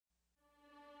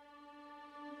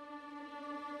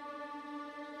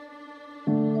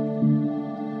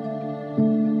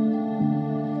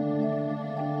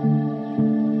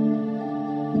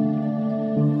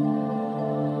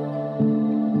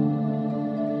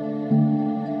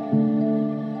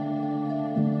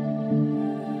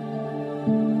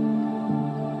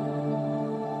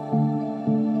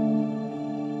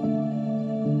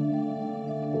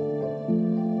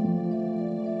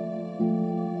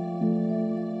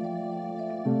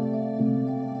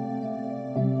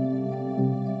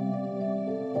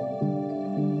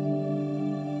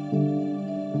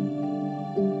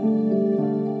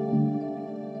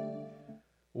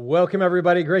Welcome,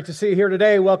 everybody. Great to see you here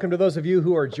today. Welcome to those of you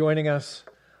who are joining us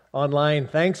online.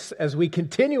 Thanks as we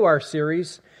continue our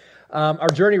series, our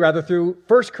journey through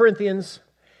 1 Corinthians.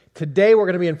 Today we're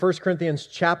going to be in 1 Corinthians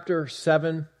chapter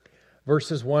 7,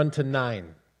 verses 1 to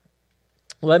 9.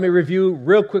 Let me review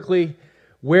real quickly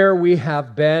where we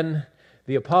have been.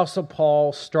 The Apostle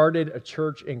Paul started a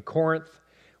church in Corinth,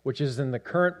 which is in the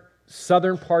current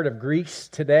southern part of Greece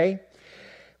today.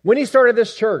 When he started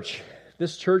this church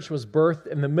was birthed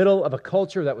in the middle of a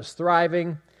culture that was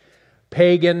thriving,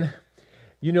 pagan.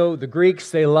 You know, the Greeks,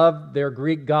 they loved their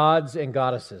Greek gods and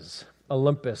goddesses,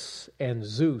 Olympus and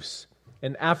Zeus,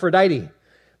 and Aphrodite,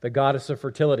 the goddess of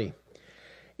fertility.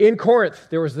 In Corinth,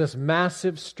 there was this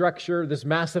massive structure, this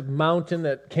massive mountain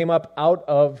that came up out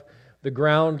of the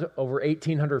ground over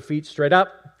 1,800 feet straight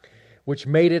up, which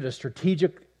made it a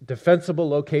strategic, defensible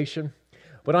location.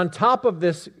 But on top of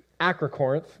this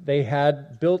Acrocorinth, they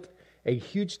had built a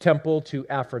huge temple to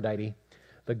Aphrodite,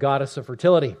 the goddess of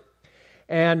fertility.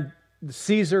 And the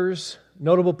Caesars,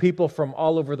 notable people from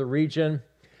all over the region,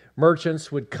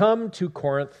 merchants would come to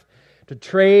Corinth to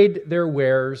trade their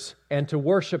wares and to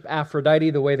worship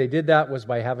Aphrodite. The way they did that was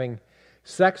by having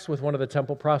sex with one of the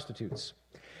temple prostitutes.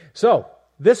 So,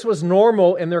 this was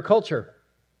normal in their culture.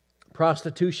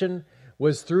 Prostitution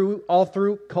was all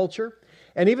through culture,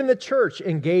 and even the church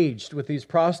engaged with these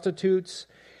prostitutes.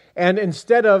 And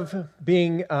instead of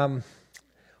being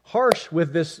harsh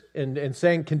with this and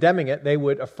saying, condemning it, they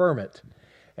would affirm it,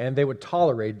 and they would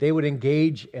tolerate, they would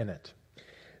engage in it.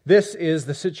 This is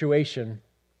the situation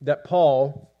that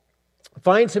Paul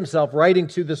finds himself writing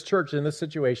to this church in this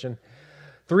situation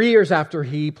 3 years after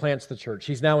he plants the church.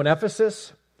 He's now in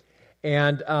Ephesus,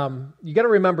 and you got to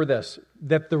remember this,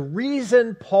 that the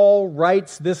reason Paul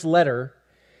writes this letter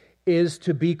is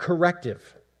to be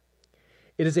corrective.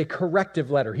 It is a corrective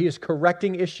letter. He is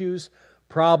correcting issues,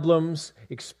 problems,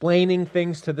 explaining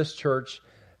things to this church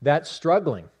that's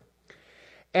struggling.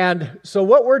 And so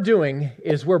what we're doing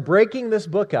is we're breaking this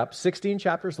book up, 16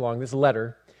 chapters long, this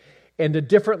letter, into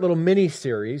different little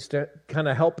mini-series to kind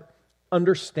of help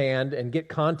understand and get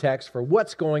context for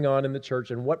what's going on in the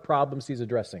church and what problems he's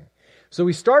addressing. So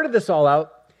we started this all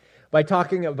out by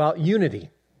talking about unity.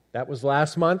 That was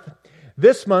last month.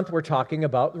 This month we're talking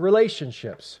about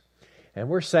relationships. And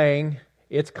we're saying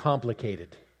it's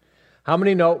complicated. How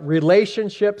many know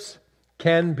relationships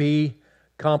can be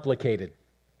complicated?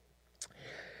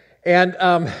 And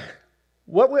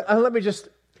let me just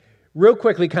real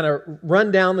quickly kind of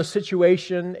run down the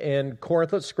situation in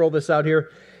Corinth. Let's scroll this out here.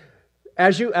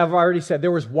 As you have already said,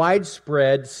 there was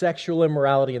widespread sexual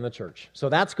immorality in the church. So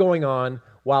that's going on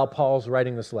while Paul's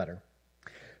writing this letter.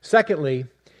 Secondly,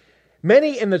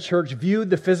 many in the church viewed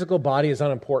the physical body as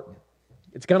unimportant.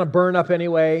 It's going to burn up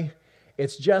anyway.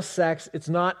 It's just sex. It's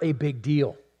not a big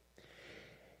deal.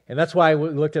 And that's why we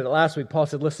looked at it last week. Paul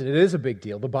said, listen, it is a big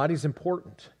deal. The body's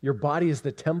important. Your body is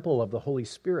the temple of the Holy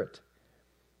Spirit.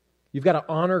 You've got to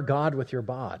honor God with your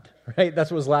bod, right?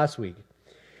 That's what was last week.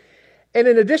 And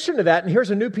in addition to that, and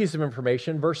here's a new piece of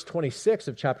information, verse 26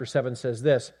 of chapter 7 says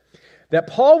this, that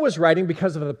Paul was writing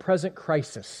because of the present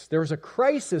crisis. There was a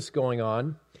crisis going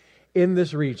on in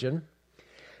this region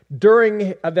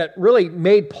during that really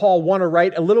made Paul want to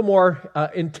write a little more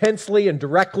intensely and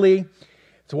directly.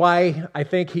 It's why I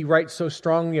think he writes so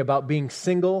strongly about being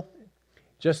single.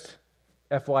 Just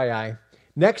FYI.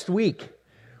 Next week,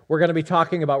 we're still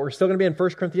going to be in 1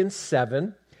 Corinthians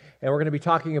 7, and we're going to be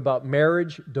talking about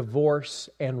marriage, divorce,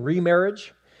 and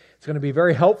remarriage. It's going to be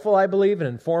very helpful, I believe, and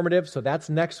informative, so that's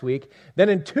next week. Then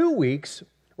in 2 weeks,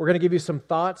 we're going to give you some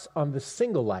thoughts on the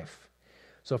single life.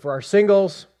 So for our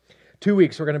singles, 2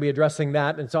 weeks, we're going to be addressing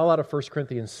that, and it's all out of 1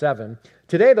 Corinthians 7.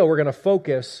 Today, though, we're going to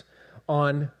focus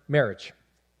on marriage.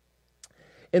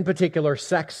 In particular,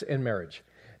 sex in marriage.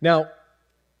 Now,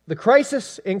 the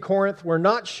crisis in Corinth, we're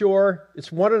not sure.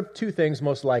 It's one of two things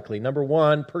most likely. Number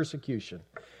one, persecution.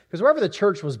 Because wherever the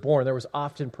church was born, there was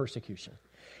often persecution.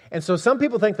 And so some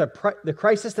people think that the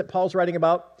crisis that Paul's writing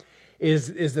about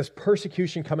is this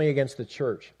persecution coming against the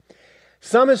church.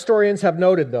 Some historians have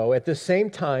noted, though, about the same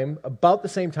time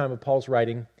of Paul's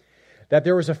writing, that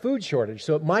there was a food shortage.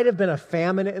 So it might have been a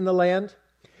famine in the land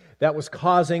that was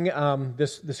causing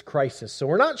this crisis. So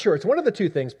we're not sure. It's one of the two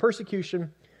things,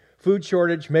 persecution, food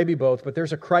shortage, maybe both, but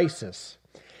there's a crisis.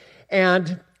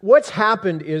 And what's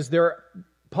happened is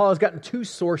Paul has gotten two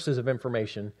sources of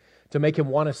information to make him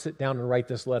want to sit down and write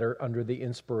this letter under the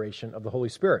inspiration of the Holy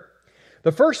Spirit.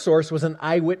 The first source was an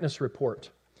eyewitness report.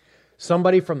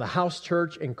 Somebody from the house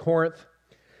church in Corinth,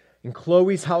 in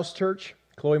Chloe's house church.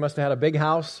 Chloe must have had a big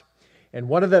house. And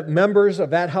one of the members of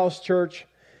that house church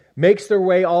makes their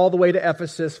way all the way to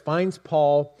Ephesus, finds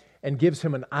Paul, and gives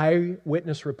him an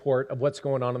eyewitness report of what's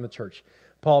going on in the church.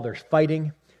 Paul, there's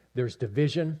fighting, there's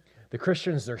division. The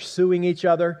Christians, they're suing each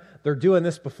other. They're doing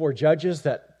this before judges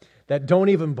that don't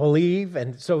even believe.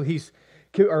 And so he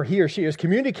or she is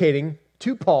communicating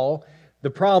to Paul the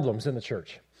problems in the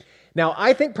church. Now,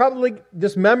 I think probably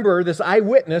this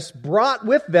eyewitness, brought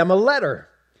with them a letter.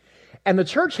 And the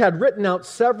church had written out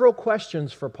several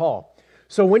questions for Paul.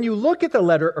 So when you look at the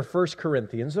letter of 1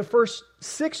 Corinthians, the first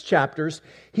 6 chapters,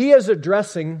 he is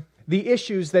addressing the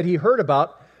issues that he heard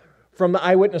about from the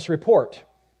eyewitness report.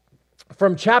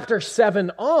 From chapter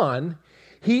 7 on,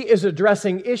 he is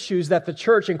addressing issues that the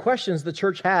church and questions the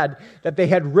church had that they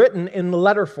had written in the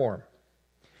letter form.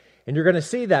 And you're going to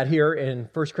see that here in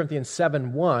 1 Corinthians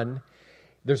 7:1.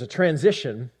 There's a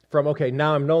transition from, okay,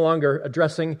 now I'm no longer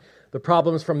addressing the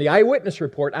problems from the eyewitness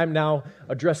report. I'm now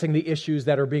addressing the issues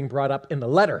that are being brought up in the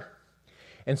letter.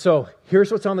 And so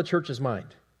here's what's on the church's mind.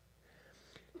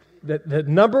 The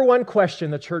number one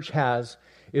question the church has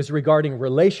is regarding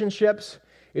relationships,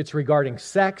 it's regarding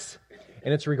sex,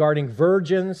 and it's regarding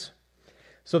virgins.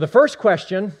 So the first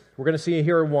question, we're going to see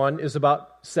here one, is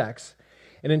about sex.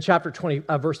 And in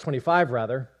verse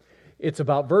 25, it's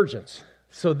about virgins.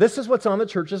 So this is what's on the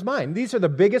church's mind. These are the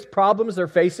biggest problems they're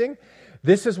facing.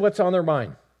 This is what's on their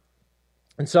mind.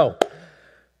 And so,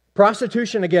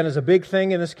 prostitution, again, is a big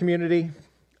thing in this community.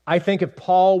 I think if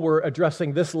Paul were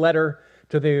addressing this letter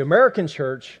to the American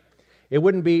church, it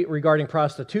wouldn't be regarding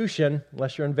prostitution,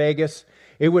 unless you're in Vegas.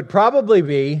 It would probably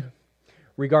be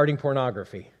regarding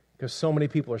pornography, because so many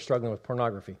people are struggling with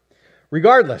pornography.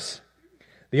 Regardless,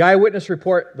 the eyewitness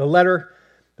report, the letter,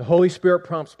 the Holy Spirit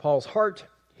prompts Paul's heart.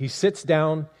 He sits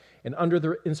down, and under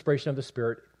the inspiration of the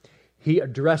Spirit, he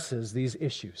addresses these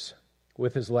issues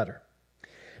with his letter.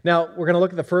 Now, we're going to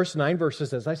look at the first 9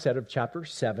 verses, as I said, of chapter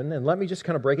 7, and let me just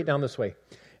kind of break it down this way.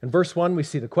 In verse 1, we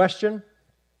see the question.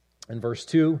 In verse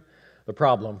 2, the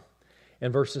problem.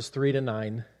 In verses 3 to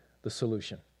 9, the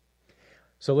solution.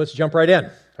 So let's jump right in.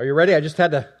 Are you ready? I just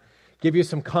had to give you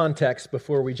some context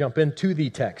before we jump into the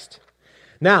text.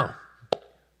 Now,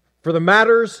 for the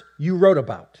matters you wrote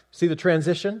about. See the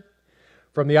transition?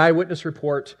 From the eyewitness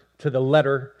report to the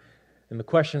letter and the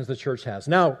questions the church has.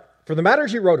 Now, for the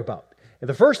matters you wrote about, and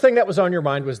the first thing that was on your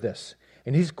mind was this.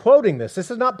 And he's quoting this.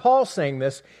 This is not Paul saying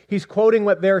this. He's quoting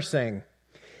what they're saying.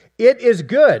 It is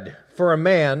good for a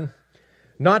man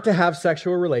not to have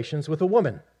sexual relations with a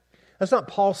woman. That's not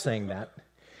Paul saying that.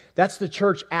 That's the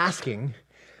church asking,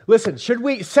 listen,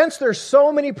 since there's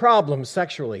so many problems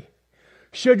sexually,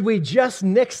 should we just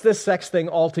nix this sex thing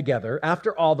altogether?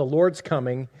 After all, the Lord's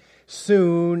coming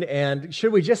soon, and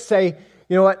should we just say,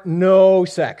 you know what, no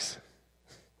sex?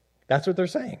 That's what they're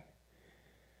saying.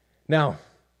 Now,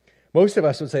 most of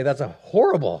us would say that's a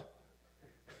horrible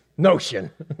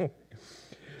notion.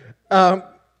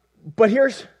 But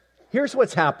here's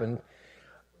what's happened,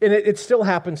 and it still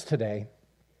happens today.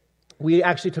 We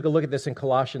actually took a look at this in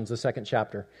Colossians, the 2nd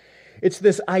chapter. It's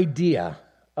this idea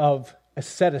of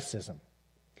asceticism.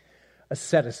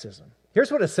 Asceticism.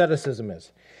 Here's what asceticism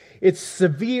is. It's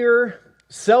severe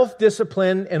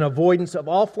self-discipline and avoidance of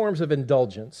all forms of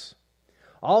indulgence,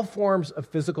 all forms of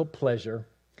physical pleasure,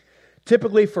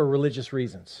 typically for religious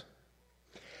reasons.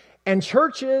 And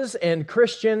churches and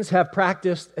Christians have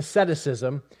practiced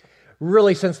asceticism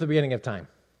really since the beginning of time.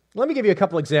 Let me give you a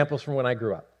couple examples from when I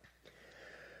grew up.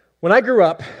 When I grew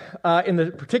up, in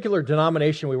the particular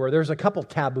denomination we were, there was a couple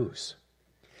taboos.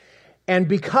 And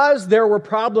because there were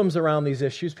problems around these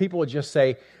issues, people would just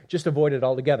say, just avoid it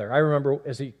altogether. I remember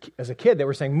as a kid, they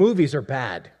were saying movies are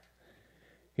bad,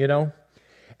 you know?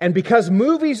 And because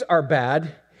movies are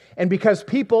bad, and because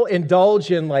people indulge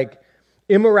in like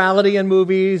immorality in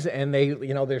movies, and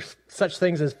there's such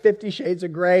things as 50 Shades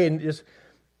of Grey and just,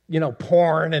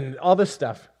 porn and all this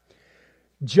stuff,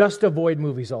 just avoid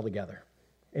movies altogether,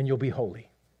 and you'll be holy.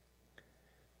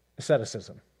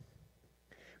 Asceticism.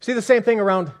 See the same thing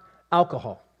around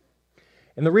alcohol.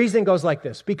 And the reason goes like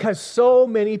this, because so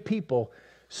many people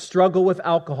struggle with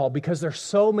alcohol, because there's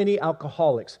so many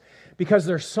alcoholics, because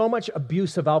there's so much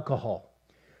abuse of alcohol.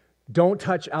 Don't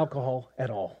touch alcohol at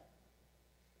all.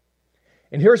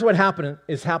 And here's what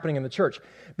is happening in the church.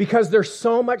 Because there's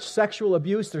so much sexual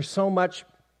abuse, there's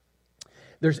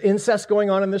incest going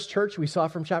on in this church, we saw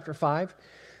from chapter 5.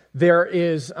 There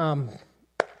is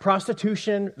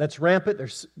prostitution that's rampant.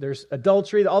 There's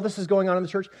adultery. All this is going on in the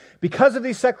church. Because of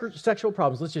these sexual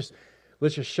problems, let's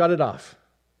just shut it off.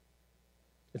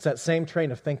 It's that same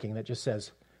train of thinking that just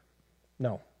says,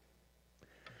 no.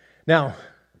 Now,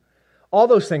 all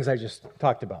those things I just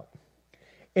talked about,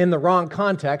 in the wrong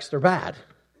context, are bad.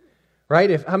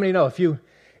 Right? How many know if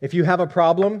you have a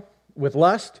problem with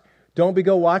lust, Don't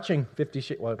go watching 50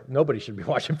 Shades. Well, nobody should be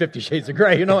watching 50 Shades of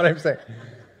Grey. You know what I'm saying?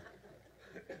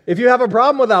 If you have a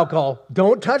problem with alcohol,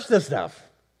 don't touch this stuff.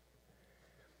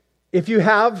 If you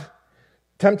have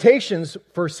temptations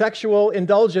for sexual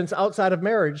indulgence outside of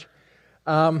marriage,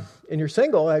 and you're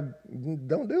single,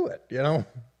 don't do it,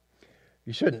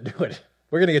 You shouldn't do it.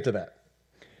 We're going to get to that.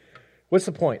 What's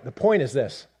the point? The point is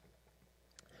this.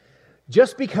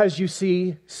 Just because you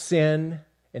see sin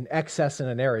and excess in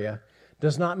an area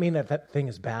does not mean that thing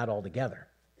is bad altogether.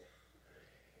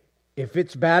 If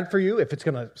it's bad for you, if it's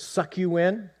going to suck you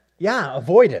in,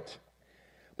 avoid it.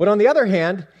 But on the other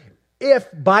hand, if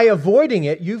by avoiding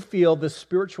it you feel the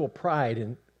spiritual pride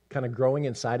and kind of growing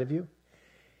inside of you,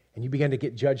 and you begin to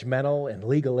get judgmental and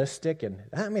legalistic, and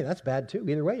that's bad too.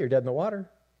 Either way, you're dead in the water.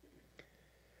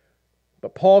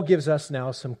 But Paul gives us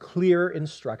now some clear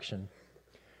instruction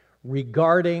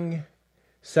regarding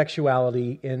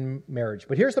sexuality in marriage.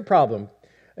 But here's the problem.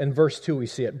 In verse 2 we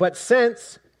see it. But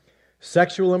since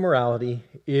sexual immorality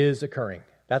is occurring,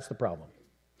 that's the problem.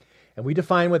 And we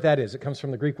define what that is. It comes from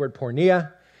the Greek word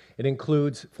porneia. It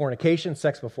includes fornication,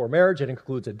 sex before marriage. It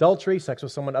includes adultery, sex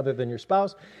with someone other than your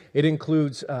spouse. It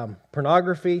includes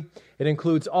pornography. It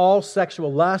includes all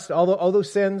sexual lust, all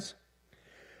those sins.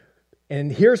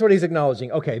 And here's what he's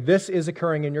acknowledging. Okay, this is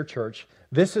occurring in your church.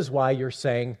 This is why you're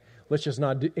saying, let's just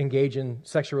not engage in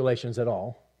sexual relations at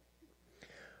all.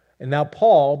 And now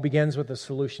Paul begins with a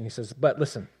solution. He says, but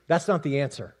listen, that's not the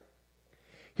answer.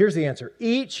 Here's the answer.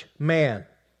 Each man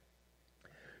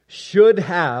should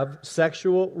have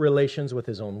sexual relations with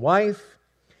his own wife,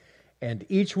 and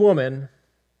each woman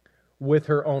with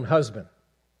her own husband.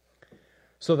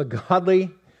 So the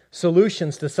godly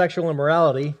solutions to sexual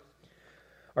immorality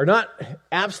are not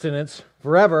abstinence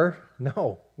forever.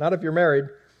 No, not if you're married.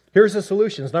 Here's the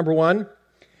solutions. Number one,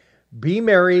 be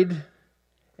married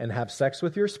and have sex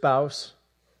with your spouse.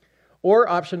 Or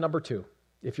option number two,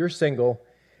 if you're single,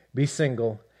 be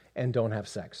single and don't have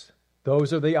sex.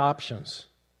 Those are the options.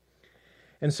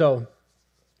 And so,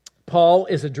 Paul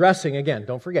is addressing, again,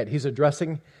 don't forget, he's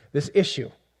addressing this issue.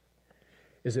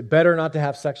 Is it better not to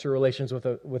have sexual relations with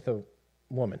a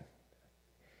woman?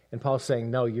 And Paul's saying,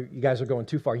 no, you guys are going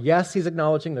too far. Yes, he's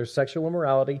acknowledging there's sexual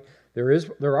immorality.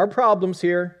 There are problems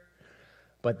here,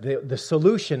 but the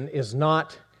solution is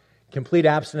not complete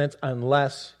abstinence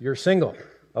unless you're single.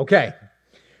 Okay,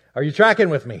 are you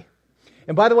tracking with me?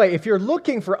 And by the way, if you're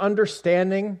looking for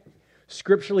understanding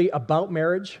scripturally about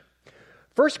marriage,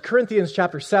 1 Corinthians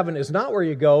chapter 7 is not where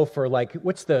you go for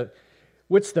what's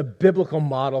the biblical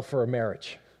model for a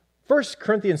marriage. 1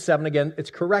 Corinthians 7, again,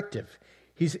 it's corrective.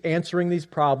 He's answering these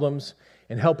problems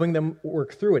and helping them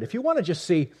work through it. If you want to just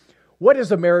see what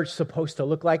is a marriage supposed to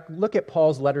look like, look at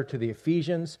Paul's letter to the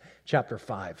Ephesians chapter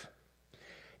 5.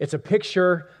 It's a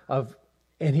picture of,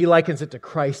 and he likens it to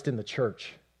Christ in the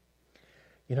church.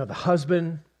 The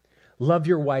husband, love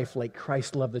your wife like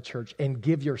Christ loved the church and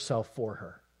give yourself for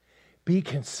her. Be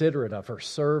considerate of her,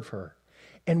 serve her.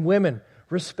 And women,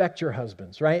 respect your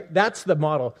husbands, right? That's the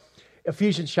model.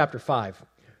 Ephesians chapter 5.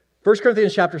 1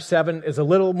 Corinthians chapter 7 is a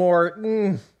little more,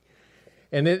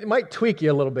 and it might tweak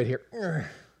you a little bit here.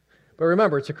 But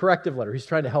remember, it's a corrective letter. He's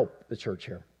trying to help the church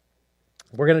here.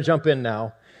 We're going to jump in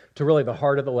now to really the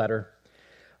heart of the letter,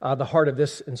 the heart of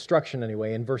this instruction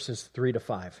anyway, in verses 3 to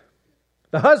 5.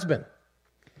 The husband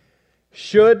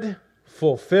should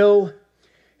fulfill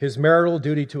his marital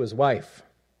duty to his wife,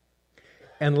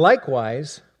 and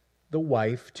likewise the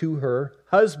wife to her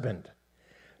husband.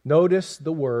 Notice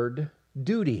the word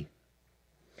duty.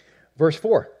 Verse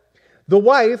 4, the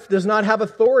wife does not have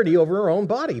authority over her own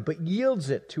body, but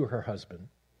yields it to her husband.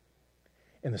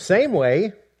 In the same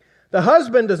way, the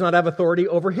husband does not have authority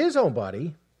over his own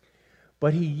body,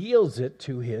 but he yields it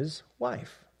to his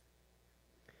wife.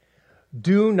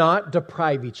 Do not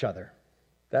deprive each other.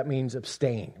 That means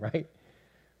abstain, right?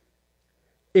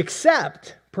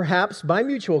 Except, perhaps, by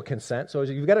mutual consent. So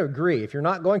you've got to agree. If you're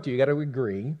not going to, you've got to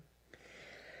agree.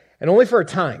 And only for a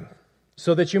time,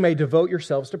 so that you may devote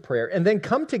yourselves to prayer, and then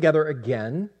come together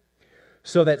again,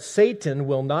 so that Satan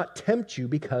will not tempt you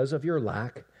because of your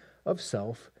lack of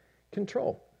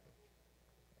self-control.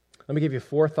 Let me give you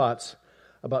 4 thoughts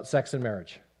about sex and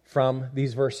marriage from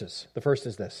these verses. The first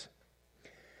is this.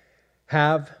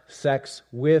 Have sex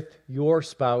with your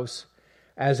spouse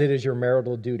as it is your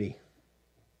marital duty.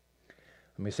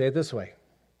 Let me say it this way.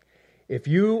 If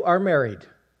you are married,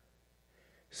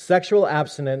 sexual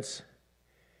abstinence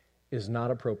is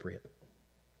not appropriate.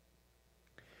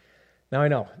 Now I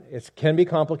know, it can be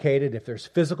complicated if there's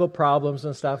physical problems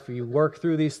and stuff, you work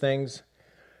through these things,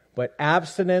 but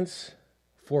abstinence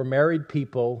for married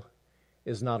people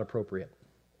is not appropriate.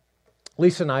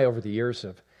 Lisa and I, over the years,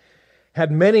 have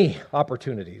had many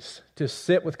opportunities to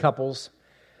sit with couples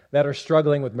that are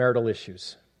struggling with marital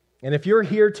issues. And if you're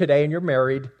here today and you're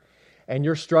married and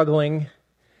you're struggling,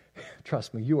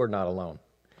 trust me, you are not alone.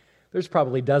 There's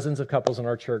probably dozens of couples in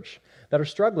our church that are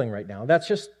struggling right now. That's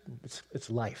just, it's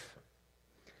life.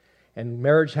 And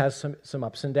marriage has some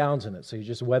ups and downs in it, so you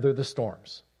just weather the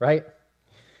storms, right?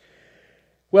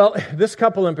 Well, this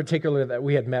couple in particular that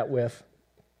we had met with,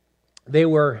 they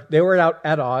were out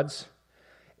at odds,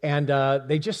 and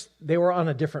they were on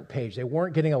a different page. They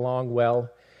weren't getting along well,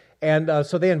 and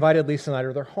so they invited Lisa and I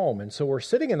to their home. And so we're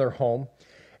sitting in their home,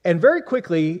 and very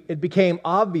quickly it became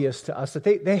obvious to us that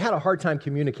they had a hard time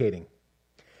communicating,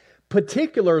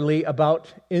 particularly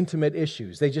about intimate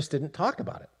issues. They just didn't talk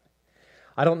about it.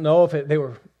 I don't know if they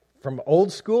were from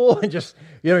old school and just,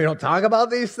 you don't talk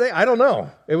about these things. I don't know.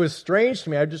 It was strange to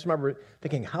me. I just remember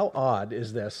thinking, how odd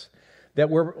is this that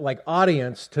we're like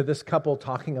audience to this couple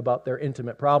talking about their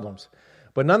intimate problems.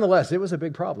 But nonetheless, it was a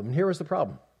big problem. And here was the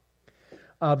problem.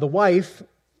 The wife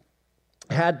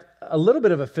had a little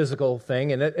bit of a physical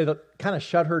thing, and it kind of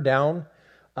shut her down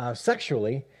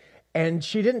sexually. And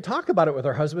she didn't talk about it with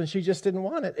her husband. She just didn't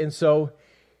want it. And so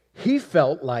he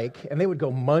felt like, and they would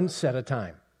go months at a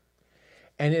time.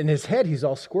 And in his head, he's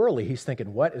all squirrely. He's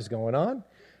thinking, what is going on?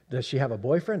 Does she have a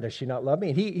boyfriend? Does she not love me?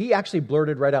 And he actually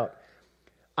blurted right out,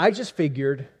 I just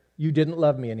figured you didn't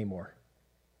love me anymore.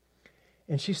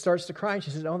 And she starts to cry, and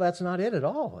she says, oh, that's not it at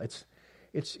all.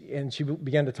 And she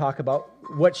began to talk about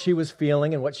what she was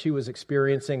feeling and what she was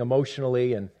experiencing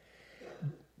emotionally.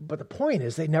 But the point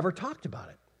is, they never talked about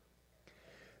it.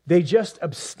 They just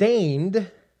abstained,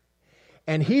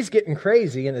 and he's getting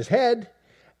crazy in his head,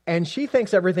 and she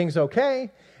thinks everything's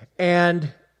okay,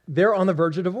 and they're on the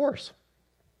verge of divorce.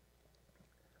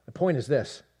 The point is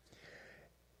this.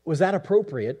 Was that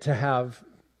appropriate to have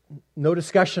no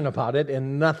discussion about it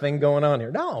and nothing going on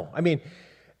here? No. I mean,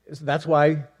 that's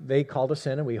why they called us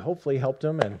in, and we hopefully helped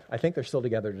them, and I think they're still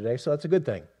together today, so that's a good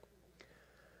thing.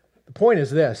 The point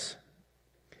is this,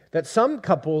 that some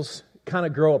couples kind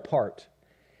of grow apart,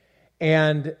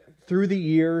 and through the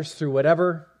years, through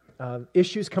whatever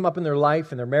issues come up in their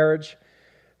life and their marriage,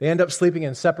 they end up sleeping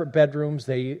in separate bedrooms.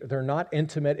 They're not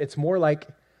intimate. It's more like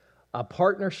a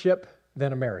partnership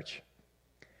than a marriage.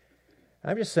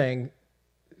 I'm just saying,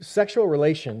 sexual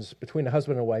relations between a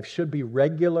husband and a wife should be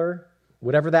regular,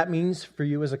 whatever that means for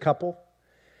you as a couple,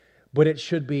 but it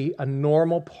should be a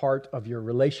normal part of your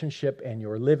relationship and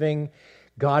your living.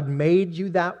 God made you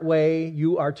that way.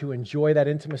 You are to enjoy that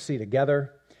intimacy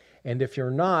together. And if you're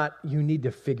not, you need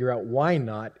to figure out why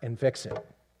not and fix it.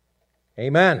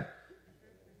 Amen.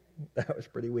 That was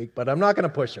pretty weak, but I'm not going to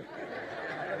push it.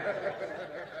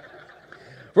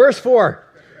 Verse 4.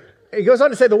 He goes on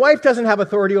to say, the wife doesn't have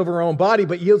authority over her own body,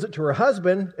 but yields it to her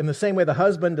husband, in the same way the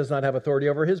husband does not have authority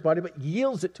over his body, but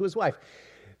yields it to his wife.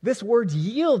 This word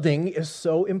yielding is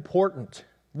so important.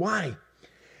 Why?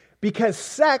 Because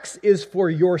sex is for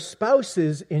your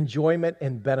spouse's enjoyment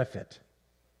and benefit.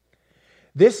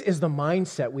 This is the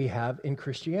mindset we have in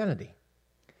Christianity.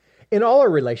 In all our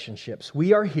relationships,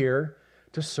 we are here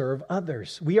to serve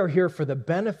others. We are here for the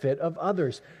benefit of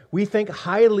others. We think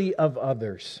highly of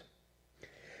others.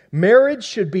 Marriage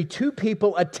should be two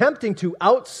people attempting to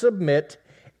outsubmit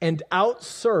and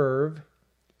outserve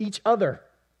each other.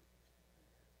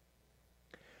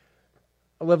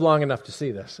 I lived long enough to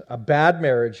see this. A bad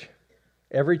marriage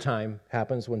every time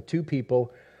happens when two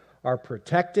people are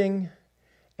protecting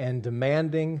and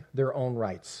demanding their own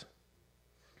rights.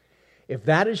 If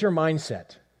that is your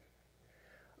mindset,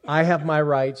 I have my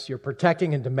rights, you're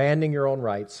protecting and demanding your own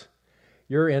rights,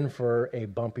 you're in for a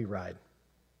bumpy ride.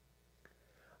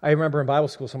 I remember in Bible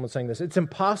school someone saying this, it's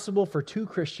impossible for two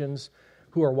Christians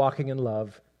who are walking in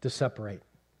love to separate.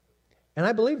 And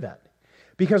I believe that.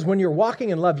 Because when you're walking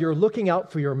in love, you're looking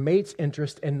out for your mate's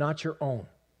interest and not your own.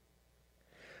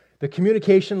 The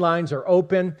communication lines are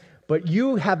open, but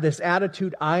you have this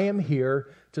attitude, I am here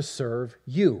to serve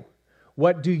you.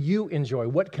 What do you enjoy?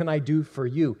 What can I do for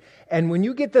you? And when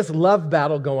you get this love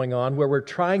battle going on where we're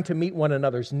trying to meet one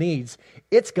another's needs,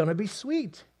 it's going to be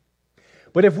sweet.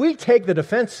 But if we take the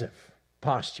defensive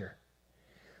posture,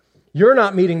 you're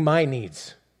not meeting my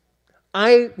needs.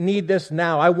 I need this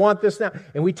now. I want this now.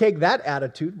 And we take that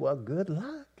attitude, well, good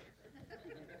luck.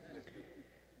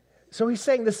 So he's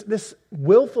saying this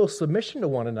willful submission to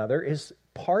one another is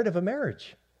part of a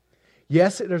marriage.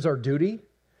 Yes, it is our duty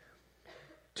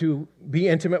to be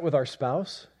intimate with our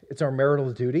spouse. It's our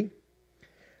marital duty.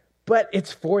 But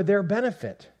it's for their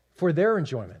benefit, for their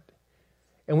enjoyment.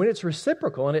 And when it's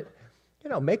reciprocal, and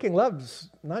making love's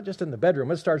not just in the bedroom,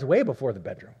 it starts way before the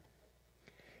bedroom.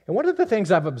 And one of the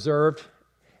things I've observed,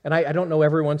 And I don't know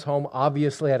everyone's home,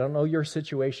 obviously. I don't know your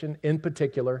situation in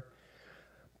particular.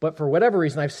 But for whatever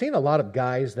reason, I've seen a lot of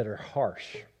guys that are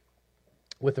harsh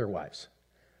with their wives.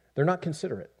 They're not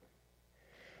considerate.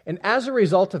 And as a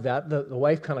result of that, the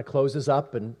wife kind of closes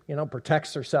up and,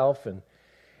 protects herself. And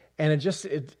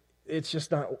it's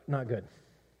just not good.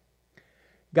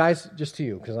 Guys, just to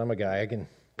you, because I'm a guy, I can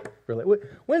really...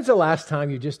 When's the last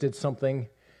time you just did something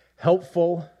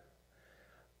helpful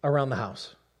around the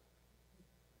house?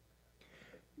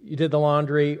 You did the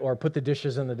laundry or put the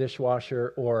dishes in the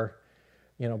dishwasher or,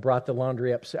 brought the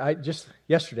laundry up.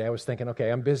 Yesterday I was thinking,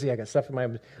 okay, I'm busy. I got stuff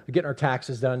I'm getting our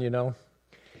taxes done,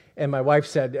 And my wife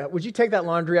said, would you take that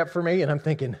laundry up for me? And I'm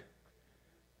thinking,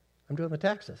 I'm doing the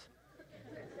taxes.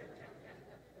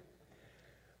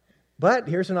 But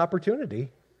here's an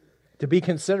opportunity to be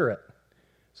considerate.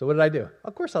 So what did I do?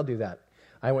 Of course I'll do that.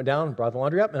 I went down and brought the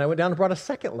laundry up, and I went down and brought a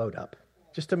second load up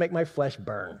just to make my flesh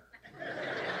burn.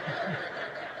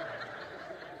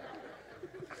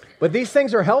 But these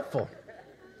things are helpful.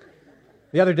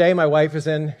 The other day, my wife is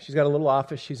she's got a little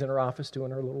office. She's in her office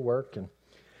doing her little work.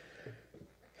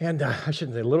 And I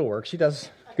shouldn't say little work. She does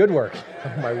good work.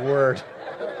 Oh, my word.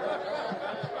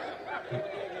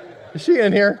 Is she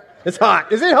in here? It's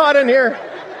hot. Is it hot in here?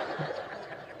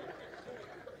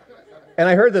 And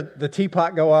I heard the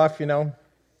teapot go off,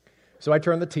 So I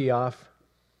turned the tea off.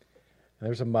 And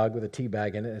there's a mug with a tea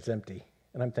bag in it, and it's empty.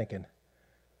 And I'm thinking,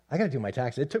 I got to do my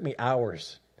taxes. It took me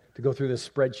hours to go through this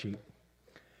spreadsheet.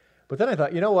 But then I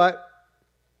thought, you know what?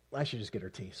 I should just get her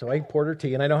tea. So I poured her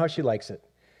tea, and I know how she likes it.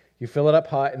 You fill it up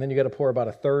hot, and then you got to pour about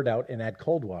a third out and add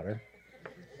cold water.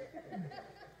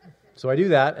 So I do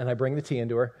that, and I bring the tea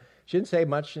into her. She didn't say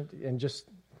much, and just,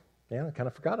 I kind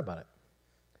of forgot about it.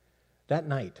 That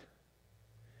night,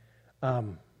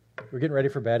 we're getting ready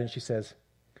for bed, and she says,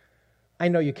 I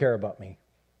know you care about me.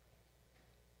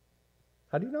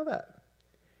 How do you know that?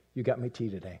 You got me tea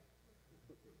today.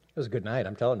 It was a good night,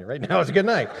 I'm telling you right now. It was a good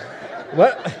night.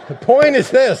 What? The point is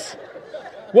this.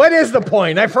 What is the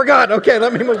point? I forgot. Okay,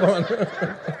 let me move on.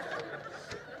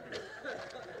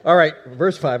 All right,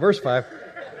 verse 5.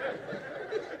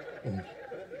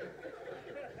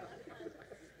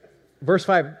 Verse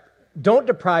 5, don't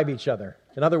deprive each other.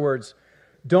 In other words,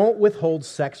 don't withhold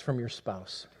sex from your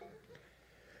spouse.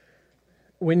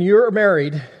 When you're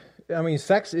married,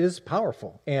 sex is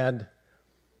powerful, and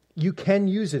you can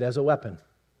use it as a weapon.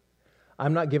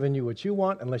 I'm not giving you what you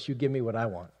want unless you give me what I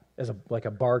want, like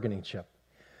a bargaining chip,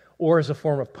 or as a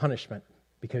form of punishment.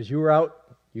 Because you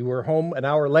were home an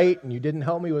hour late, and you didn't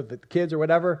help me with the kids or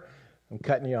whatever, I'm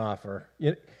cutting you off. Or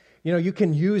you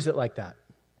can use it like that.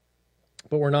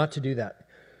 But we're not to do that.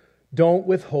 Don't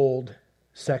withhold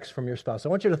sex from your spouse. I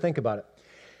want you to think about it.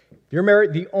 If you're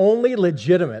married, the only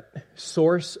legitimate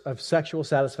source of sexual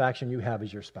satisfaction you have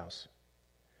is your spouse.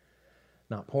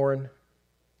 Not porn,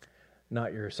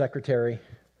 not your secretary,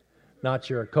 not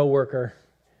your coworker.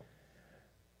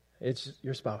 It's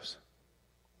your spouse.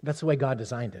 That's the way God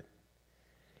designed it.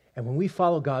 And when we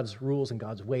follow God's rules and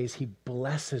God's ways, He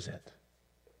blesses it.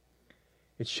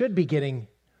 It should be getting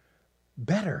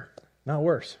better, not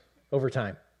worse, over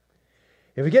time.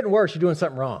 If it's getting worse, you're doing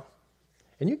something wrong.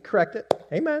 And you can correct it.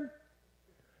 Amen. It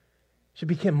should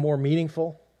become more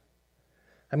meaningful.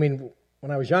 When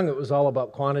I was young, it was all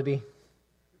about quantity.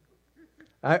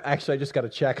 I just got to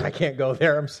check. I can't go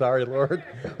there. I'm sorry, Lord.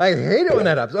 I hate it when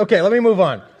that happens. Okay, let me move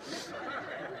on.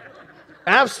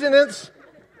 Abstinence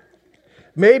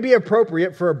may be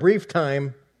appropriate for a brief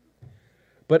time,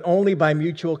 but only by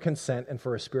mutual consent and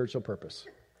for a spiritual purpose.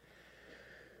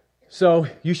 So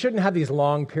you shouldn't have these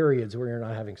long periods where you're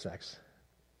not having sex.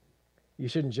 You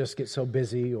shouldn't just get so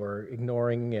busy or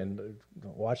ignoring and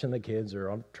watching the kids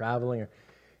or traveling.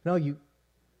 No, you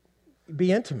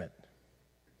be intimate.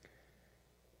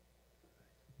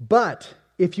 But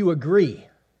if you agree,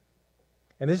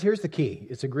 and here's the key,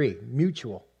 it's agree,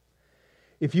 mutual.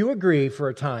 If you agree for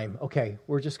a time, okay,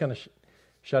 we're just going to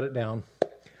shut it down.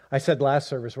 I said last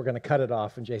service, we're going to cut it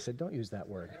off, and Jay said, don't use that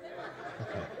word.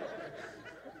 Okay.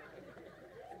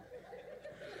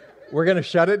 We're going to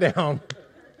shut it down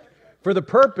for the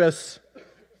purpose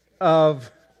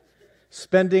of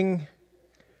spending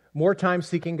more time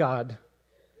seeking God,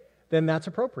 then that's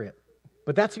appropriate.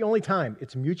 But that's the only time.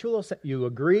 It's mutual. You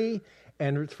agree,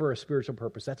 and it's for a spiritual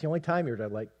purpose. That's the only time you're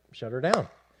to, shut her down.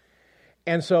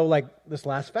 And so, this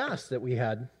last fast that we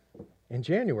had in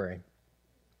January,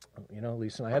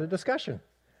 Lisa and I had a discussion.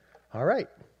 All right,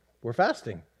 we're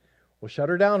fasting. We'll shut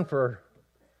her down for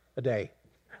a day.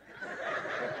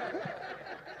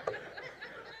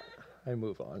 I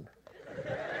move on.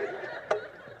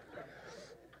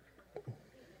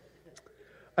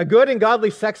 A good and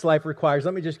godly sex life requires,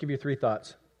 let me just give you 3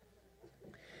 thoughts.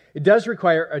 It does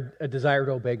require a desire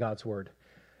to obey God's word.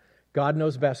 God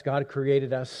knows best. God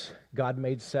created us. God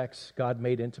made sex. God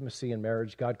made intimacy and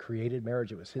marriage. God created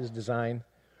marriage. It was His design.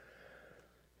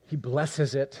 He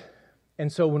blesses it.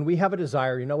 And so when we have a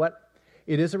desire, you know what?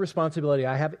 It is a responsibility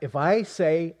I have. If I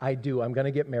say I'm going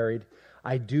to get married,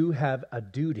 I do have a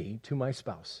duty to my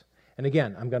spouse. And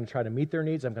again, I'm going to try to meet their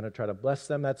needs. I'm going to try to bless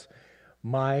them. That's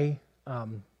my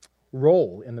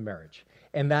role in the marriage.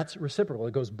 And that's reciprocal.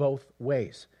 It goes both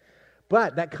ways.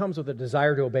 But that comes with a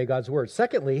desire to obey God's word.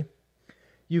 Secondly,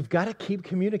 you've got to keep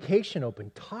communication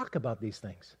open. Talk about these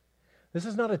things. This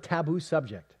is not a taboo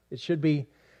subject. It should be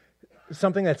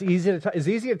something that's easy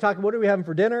to talk about. What are we having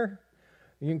for dinner?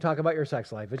 You can talk about your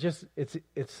sex life.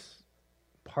 It's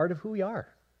part of who we are.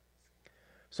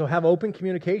 So have open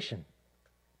communication.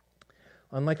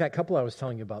 Unlike that couple I was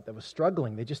telling you about that was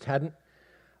struggling, they just hadn't,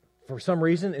 for some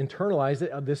reason, internalized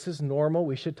it. This is normal.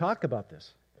 We should talk about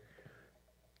this.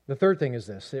 The third thing is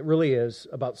this. It really is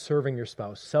about serving your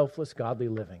spouse, selfless, godly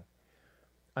living.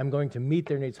 I'm going to meet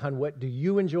their needs. Hon, what do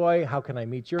you enjoy? How can I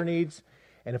meet your needs?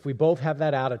 And if we both have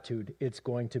that attitude, it's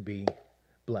going to be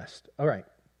blessed. All right.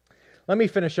 Let me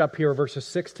finish up here, verses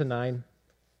 6 to 9.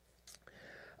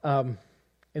 And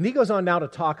he goes on now to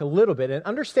talk a little bit. And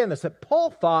understand this, that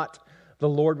Paul thought the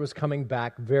Lord was coming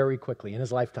back very quickly in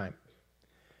his lifetime.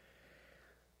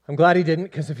 I'm glad he didn't,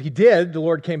 because if he did, the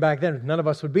Lord came back then, none of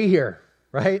us would be here,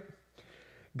 right?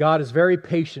 God is very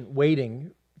patient,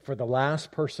 waiting for the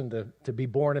last person to be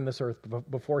born in this earth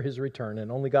before His return,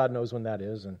 and only God knows when that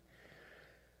is.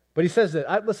 But he says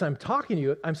that, listen, I'm talking to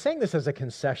you, I'm saying this as a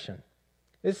concession.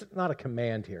 It's not a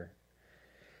command here.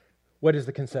 What is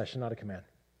the concession, not a command?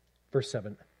 Verse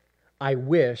 7, I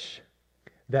wish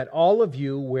that all of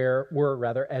you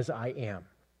were as I am.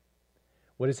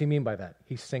 What does he mean by that?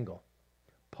 He's single.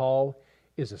 Paul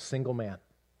is a single man.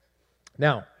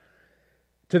 Now,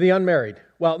 to the unmarried,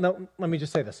 well, no, let me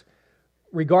just say this.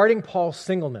 Regarding Paul's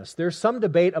singleness, there's some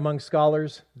debate among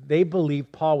scholars. They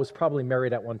believe Paul was probably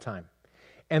married at one time.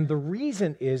 And the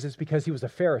reason is because he was a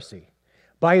Pharisee.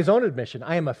 By his own admission,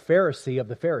 I am a Pharisee of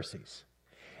the Pharisees.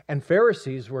 And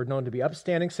Pharisees were known to be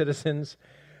upstanding citizens,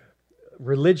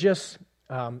 religious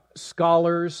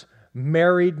scholars,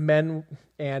 married men,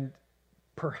 and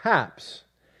perhaps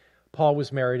Paul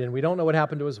was married, and we don't know what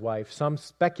happened to his wife. Some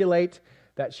speculate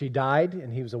that she died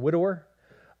and he was a widower.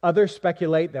 Others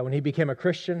speculate that when he became a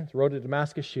Christian, the road to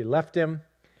Damascus, she left him.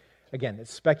 Again,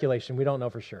 it's speculation. We don't know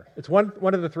for sure. It's one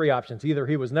of the 3 options. Either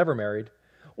he was never married,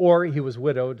 or he was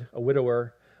widowed, a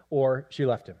widower, or she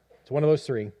left him. It's one of those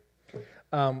 3.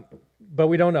 But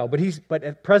we don't know.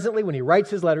 But presently, when he writes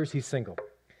his letters, he's single.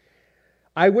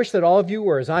 I wish that all of you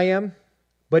were as I am,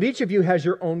 but each of you has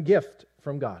your own gift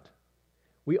from God.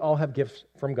 We all have gifts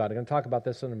from God. I'm going to talk about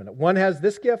this in a minute. One has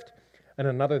this gift, and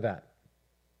another that.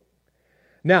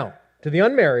 Now, to the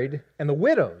unmarried and the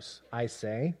widows, I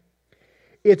say,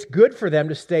 it's good for them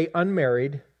to stay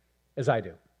unmarried as I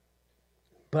do.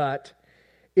 But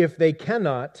if they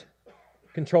cannot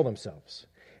control themselves.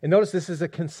 And notice this is a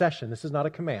concession. This is not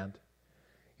a command.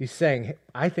 He's saying, hey,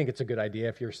 I think it's a good idea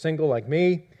if you're single like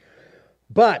me.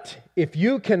 But if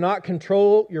you cannot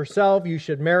control yourself, you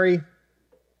should marry,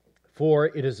 for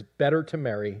it is better to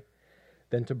marry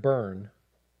than to burn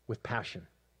with passion.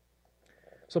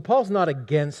 So Paul's not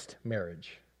against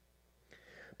marriage.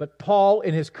 But Paul,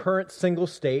 in his current single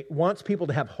state, wants people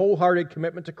to have wholehearted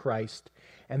commitment to Christ,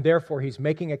 and therefore he's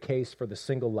making a case for the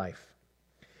single life.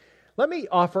 Let me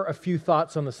offer a few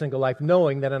thoughts on the single life,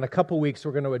 knowing that in a couple weeks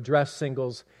we're going to address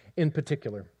singles in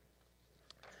particular.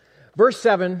 Verse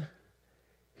 7,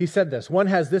 he said this, one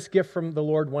has this gift from the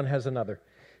Lord, one has another.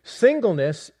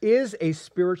 Singleness is a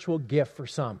spiritual gift for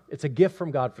some. It's a gift from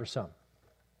God for some.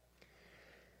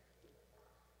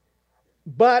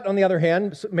 But on the other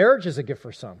hand, marriage is a gift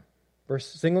for some.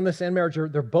 Singleness and marriage,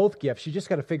 they're both gifts. You just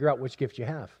got to figure out which gift you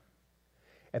have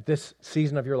at this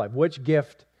season of your life. Which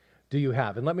gift do you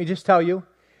have? And let me just tell you,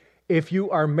 if you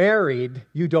are married,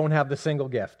 you don't have the single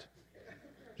gift.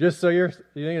 Just so you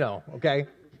know, okay?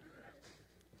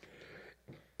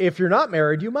 If you're not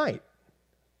married, you might,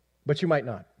 but you might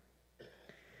not.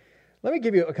 Let me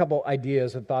give you a couple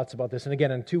ideas and thoughts about this. And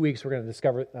again, in 2 weeks, we're going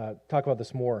to talk about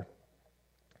this more.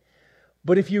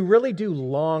 But if you really do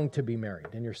long to be married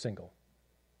and you're single,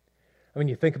 I mean,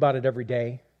 you think about it every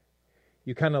day.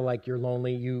 You kind of like, you're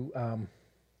lonely. You're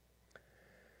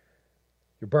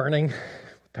burning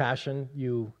with passion.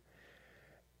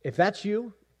 If that's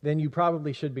you, then you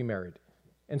probably should be married.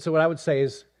 And so what I would say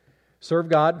is serve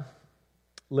God,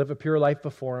 live a pure life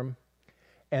before Him,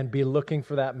 and be looking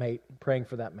for that mate, praying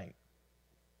for that mate.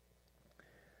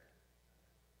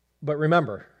 But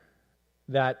remember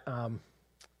that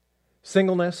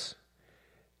singleness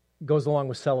goes along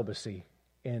with celibacy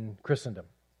in Christendom.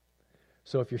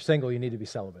 So if you're single, you need to be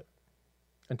celibate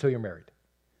until you're married.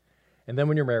 And then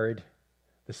when you're married,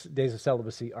 the days of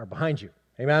celibacy are behind you.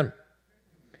 Amen?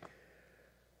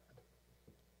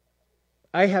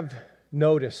 I have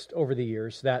noticed over the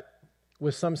years that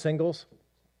with some singles,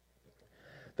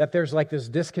 that there's like this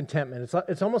discontentment.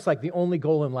 It's almost like the only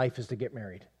goal in life is to get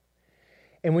married.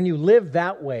 And when you live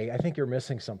that way, I think you're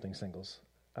missing something, singles.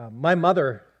 My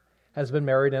mother has been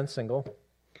married and single,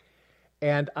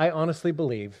 and I honestly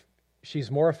believe she's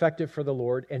more effective for the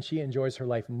Lord, and she enjoys her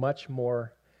life much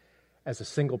more as a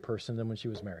single person than when she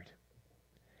was married.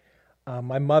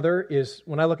 My mother is,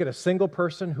 when I look at a single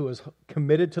person who is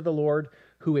committed to the Lord,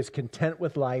 who is content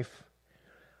with life,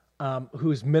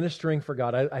 who's ministering for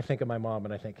God, I think of my mom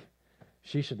and I think,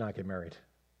 she should not get married.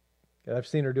 I've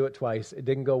seen her do it twice. It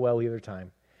didn't go well either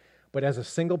time. But as a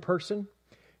single person,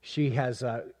 she has,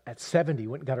 at 70,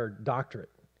 went and got her doctorate.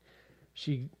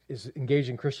 She is engaged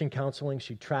in Christian counseling.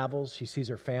 She travels. She sees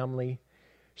her family.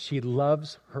 She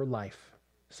loves her life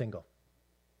single.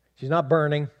 She's not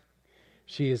burning.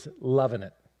 She is loving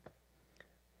it.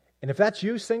 And if that's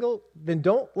you, single, then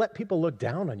don't let people look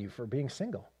down on you for being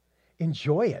single.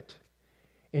 Enjoy it.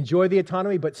 Enjoy the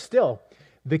autonomy, but still,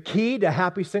 the key to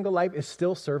happy single life is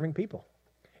still serving people.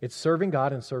 It's serving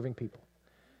God and serving people.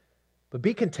 But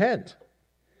be content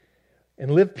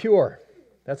and live pure.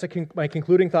 That's my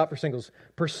concluding thought for singles.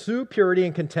 Pursue purity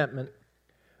and contentment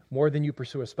more than you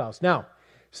pursue a spouse. Now,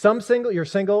 you're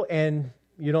single and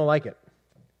you don't like it.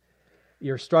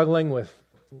 You're struggling with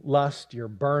lust, you're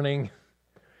burning.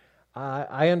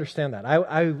 I understand that.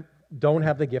 I don't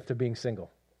have the gift of being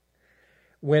single.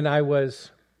 When I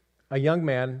was a young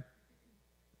man,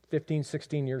 15,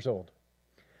 16 years old,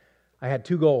 I had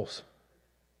two goals.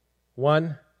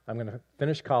 One, I'm going to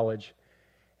finish college,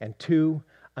 and two,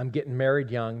 I'm getting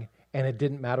married young, and it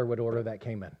didn't matter what order that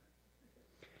came in.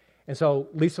 And so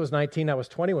Lisa was 19, I was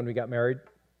 20 when we got married.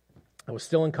 I was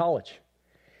still in college.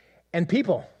 And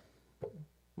people,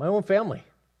 my own family,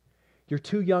 you're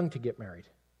too young to get married.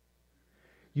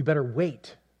 You better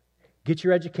wait. Get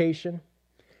your education,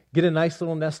 get a nice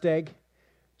little nest egg,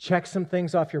 check some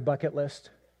things off your bucket list,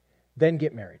 then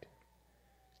get married.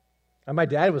 And my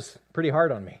dad was pretty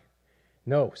hard on me.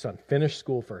 No, son, finish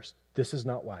school first. This is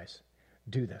not wise.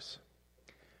 Do this.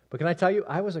 But can I tell you,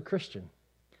 I was a Christian,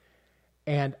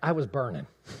 and I was burning.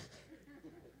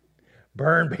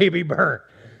 Burn, baby, burn.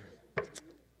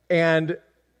 And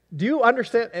do you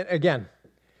understand? And again,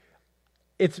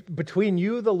 it's between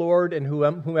you, the Lord, and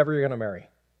whomever you're going to marry.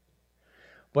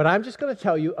 But I'm just going to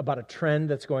tell you about a trend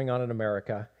that's going on in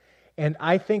America, and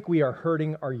I think we are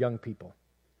hurting our young people.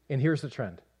 And here's the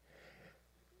trend.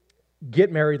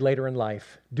 Get married later in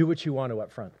life. Do what you want to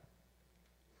up front.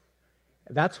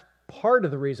 That's part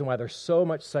of the reason why there's so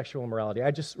much sexual immorality.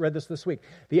 I just read this week.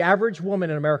 The average woman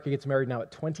in America gets married now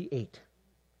at 28.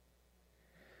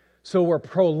 So we're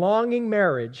prolonging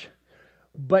marriage,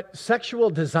 but sexual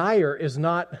desire is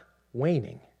not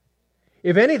waning.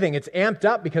 If anything, it's amped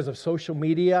up because of social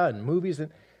media and movies.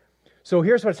 So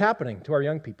here's what's happening to our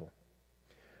young people.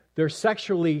 They're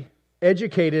sexually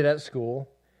educated at school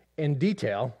in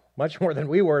detail, much more than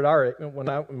we were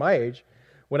at my age.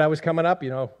 When I was coming up,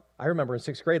 I remember in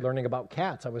 6th grade learning about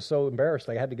cats. I was so embarrassed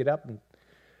I had to get up, and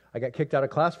I got kicked out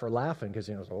of class for laughing because,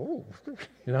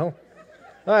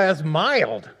 that's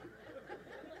mild.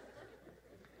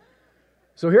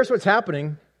 So here's what's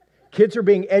happening. Kids are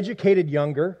being educated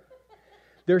younger.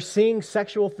 They're seeing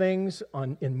sexual things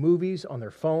in movies, on their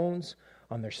phones,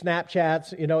 on their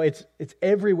Snapchats. It's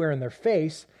everywhere in their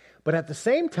face. But at the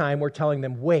same time, we're telling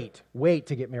them, wait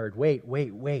to get married.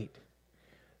 Wait.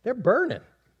 They're burning.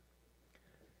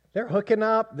 They're hooking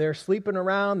up. They're sleeping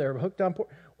around. They're hooked on porn.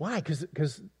 Why?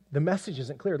 Because the message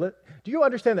isn't clear. Do you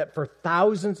understand that for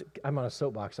thousands... I'm on a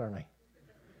soapbox, aren't I?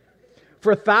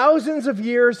 For thousands of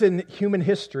years in human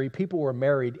history, people were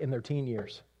married in their teen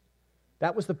years.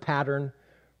 That was the pattern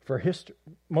for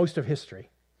most of history.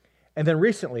 And then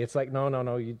recently, it's like,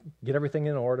 no, you get everything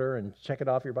in order and check it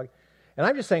off your bucket. And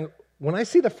I'm just saying, when I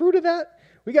see the fruit of that,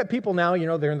 we got people now,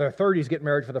 they're in their 30s getting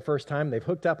married for the first time. They've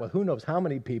hooked up with who knows how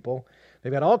many people.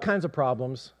 They've got all kinds of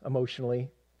problems emotionally.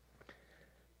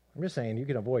 I'm just saying, you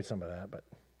can avoid some of that. But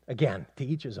again, to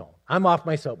each his own. I'm off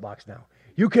my soapbox now.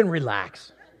 You can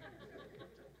relax.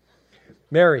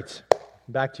 Marrieds,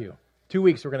 back to you. 2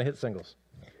 weeks, we're going to hit singles.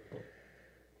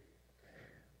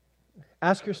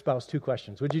 Ask your spouse 2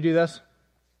 questions. Would you do this?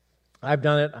 I've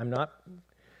done it. I'm not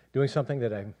doing something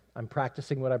that I'm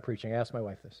practicing what I'm preaching. I asked my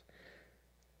wife this.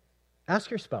 Ask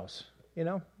your spouse,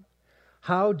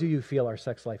 How do you feel our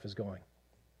sex life is going?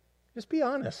 Just be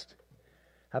honest.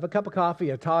 Have a cup of coffee,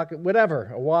 a talk,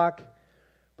 whatever, a walk.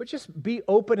 But just be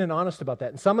open and honest about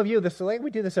that. And some of you,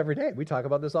 we do this every day. We talk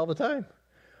about this all the time.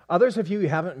 Others of you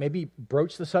haven't maybe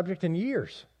broached the subject in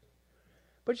years.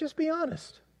 But just be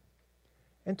honest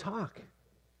and talk.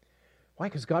 Why?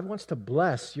 Because God wants to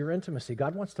bless your intimacy.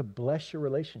 God wants to bless your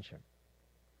relationship.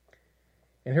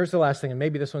 And here's the last thing, and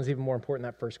maybe this one's even more important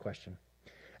than that first question.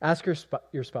 Ask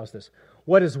your spouse this.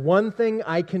 What is one thing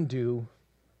I can do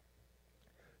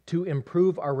to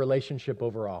improve our relationship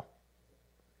overall?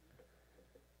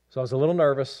 So I was a little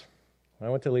nervous when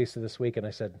I went to Lisa this week, and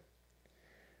I said,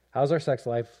 how's our sex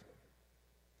life?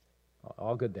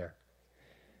 All good there.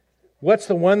 What's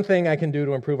the one thing I can do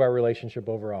to improve our relationship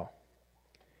overall?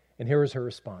 And here was her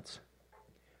response.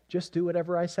 Just do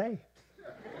whatever I say.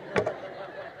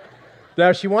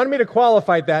 Now, she wanted me to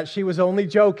qualify that. She was only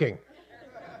joking.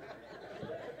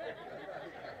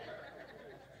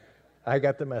 I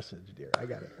got the message, dear. I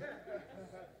got it.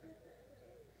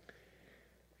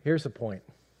 Here's the point.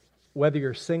 Whether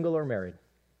you're single or married,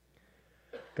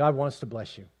 God wants to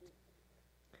bless you.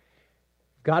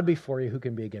 God before you, who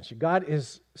can be against you? God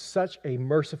is such a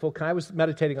merciful kind. I was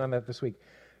meditating on that this week.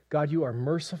 God, you are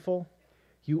merciful.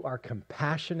 You are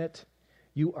compassionate.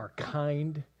 You are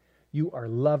kind. You are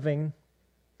loving.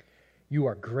 You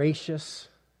are gracious.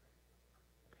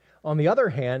 On the other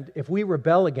hand, if we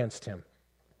rebel against him,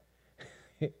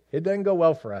 it doesn't go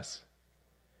well for us.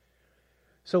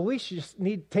 So we should just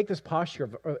take this posture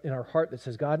in our heart that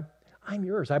says, God, I'm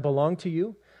yours. I belong to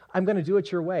you. I'm going to do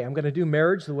it your way. I'm going to do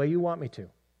marriage the way you want me to.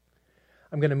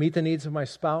 I'm going to meet the needs of my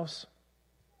spouse.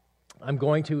 I'm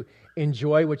going to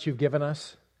enjoy what you've given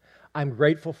us. I'm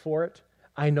grateful for it.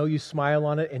 I know you smile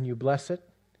on it and you bless it.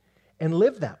 And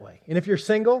live that way. And if you're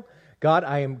single, God,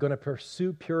 I am going to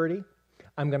pursue purity.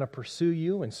 I'm going to pursue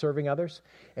you and serving others.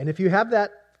 And if you have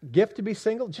that gift to be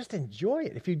single, just enjoy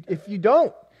it. If you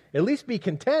don't, at least be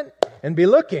content and be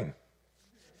looking.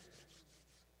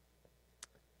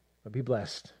 But be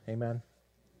blessed. Amen.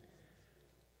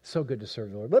 So good to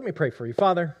serve the Lord. Let me pray for you.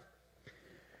 Father,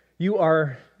 you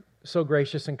are so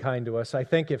gracious and kind to us. I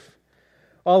think if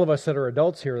all of us that are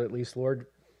adults here, at least, Lord,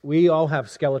 we all have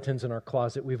skeletons in our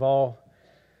closet. We've all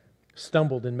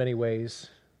stumbled in many ways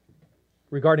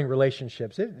regarding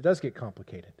relationships. It does get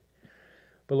complicated.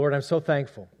 But Lord, I'm so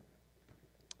thankful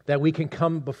that we can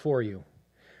come before you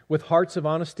with hearts of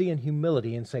honesty and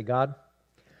humility and say, God,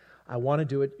 I want to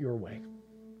do it your way.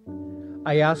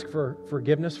 I ask for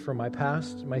forgiveness for my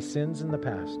past, my sins in the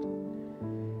past.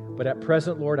 But at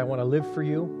present, Lord, I want to live for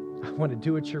you. I want to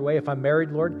do it your way. If I'm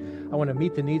married, Lord, I want to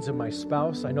meet the needs of my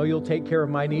spouse. I know you'll take care of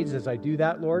my needs as I do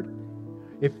that, Lord.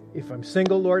 If I'm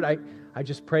single, Lord, I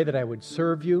just pray that I would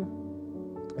serve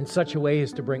you in such a way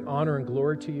as to bring honor and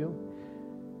glory to you.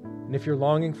 And if you're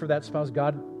longing for that spouse,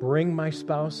 God, bring my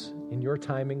spouse in your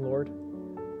timing, Lord.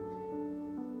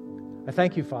 I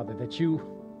thank you, Father, that you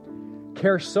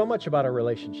care so much about our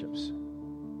relationships.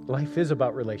 Life is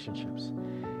about relationships.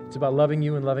 It's about loving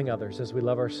you and loving others as we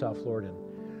love ourselves, Lord.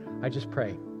 And I just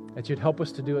pray that you'd help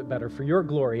us to do it better for your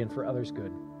glory and for others'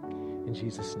 good. In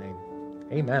Jesus' name,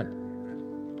 amen.